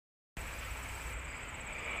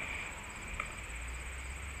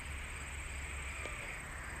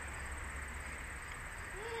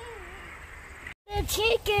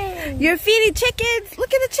chickens. You're feeding chickens?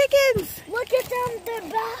 Look at the chickens. Look at them, they're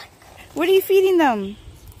back. What are you feeding them?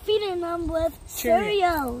 Feeding them with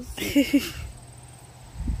cereals. They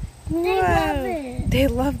Wow. love it. They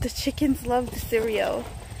love, the chickens love the cereal.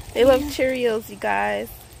 They love Cheerios, you guys.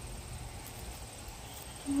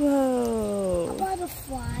 Whoa. A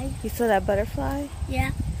butterfly. You saw that butterfly?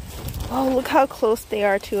 Yeah. Oh, look how close they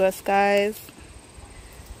are to us, guys.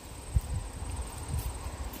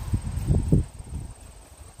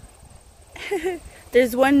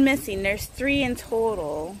 There's one missing. There's 3 in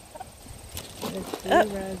total. They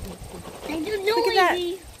do Look at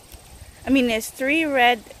that. I mean, there's 3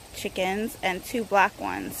 red chickens and 2 black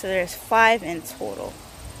ones. So there's 5 in total.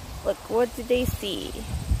 Look, what did they see?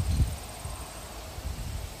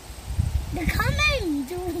 They're coming.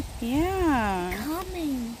 They're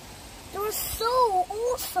coming. They're so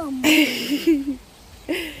awesome.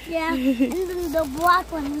 Yeah. And then the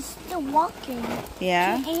black one is still walking.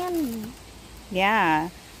 Yeah. To Annie. Yeah.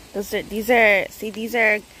 These are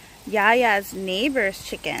YaYa's neighbor's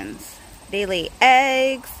chickens. They lay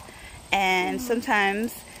eggs, and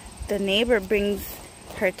sometimes the neighbor brings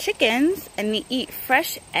her chickens and they eat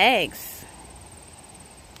fresh eggs.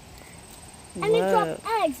 And they drop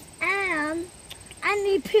eggs and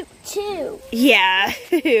they poop too. Yeah.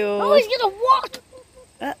 Oh, he's gonna walk.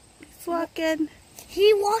 He's walking.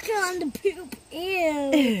 He walking on the poop.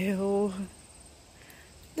 Ew. Ew.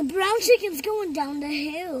 The brown chicken's going down the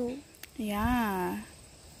hill. Yeah.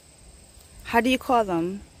 How do you call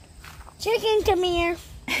them? Chicken, come here.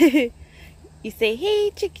 You say,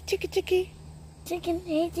 hey, chicky, chicky, chicky. Chicken,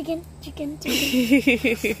 hey, chicken, chicken,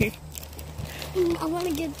 chicken. I want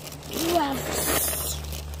to get you out.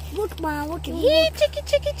 Look, Mom, look at me. Hey, chicky,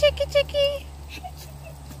 chicky, chicky, chicky.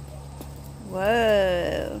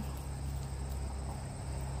 Whoa.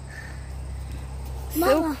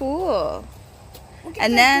 So Mama. cool.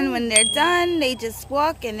 And then when they're done, they just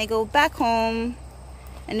walk and they go back home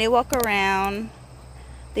and they walk around.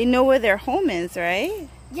 They know where their home is, right?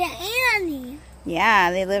 Yeah, Annie.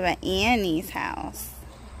 Yeah, they live at Annie's house.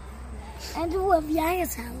 And we live at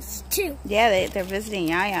YaYa's house, too. Yeah, they're visiting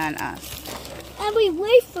YaYa and us. And we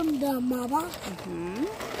wait from them, Mama. Mm-hmm.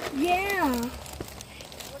 Yeah.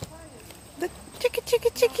 Look, chicky, chicky,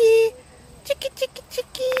 chicky. Chicky, chicky,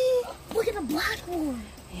 chicky. Look at the black one.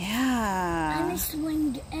 Yeah. And they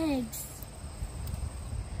swing eggs.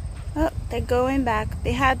 Oh, they're going back.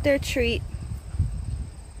 They had their treat.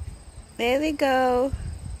 There they go.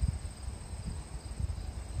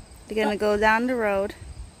 They're going to go down the road.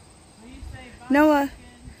 Noah,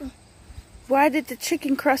 why did the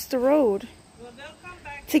chicken cross the road? Well, they'll come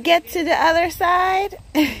back To get to the other side?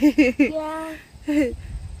 Yeah.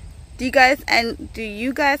 Do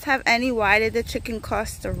you guys have any why did the chicken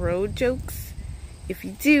cross the road jokes? If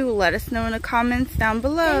you do, let us know in the comments down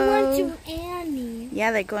below. They went to Annie.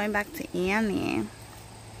 Yeah, they're going back to Annie.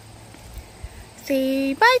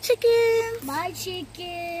 Say bye, chickens. Bye,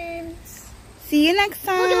 chickens. See you next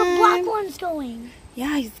time. Look at the black one's going.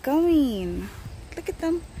 Yeah, he's going. Look at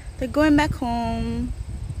them. They're going back home.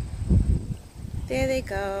 There they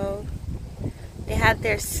go. They had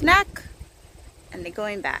their snack and they're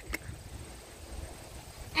going back.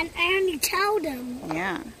 And Annie told them.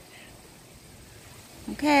 Yeah.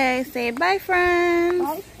 Okay, say bye, friends.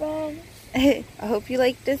 Bye, friends. I hope you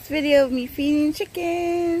liked this video of me feeding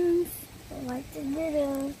chickens. I like the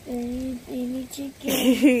video. Baby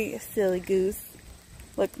chicken. Silly goose.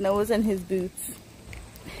 Look, Noah's in his boots.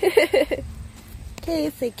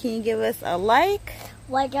 Okay, so can you give us a like?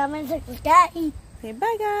 Like, comment, subscribe. Say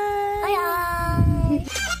bye, guys.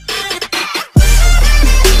 Bye.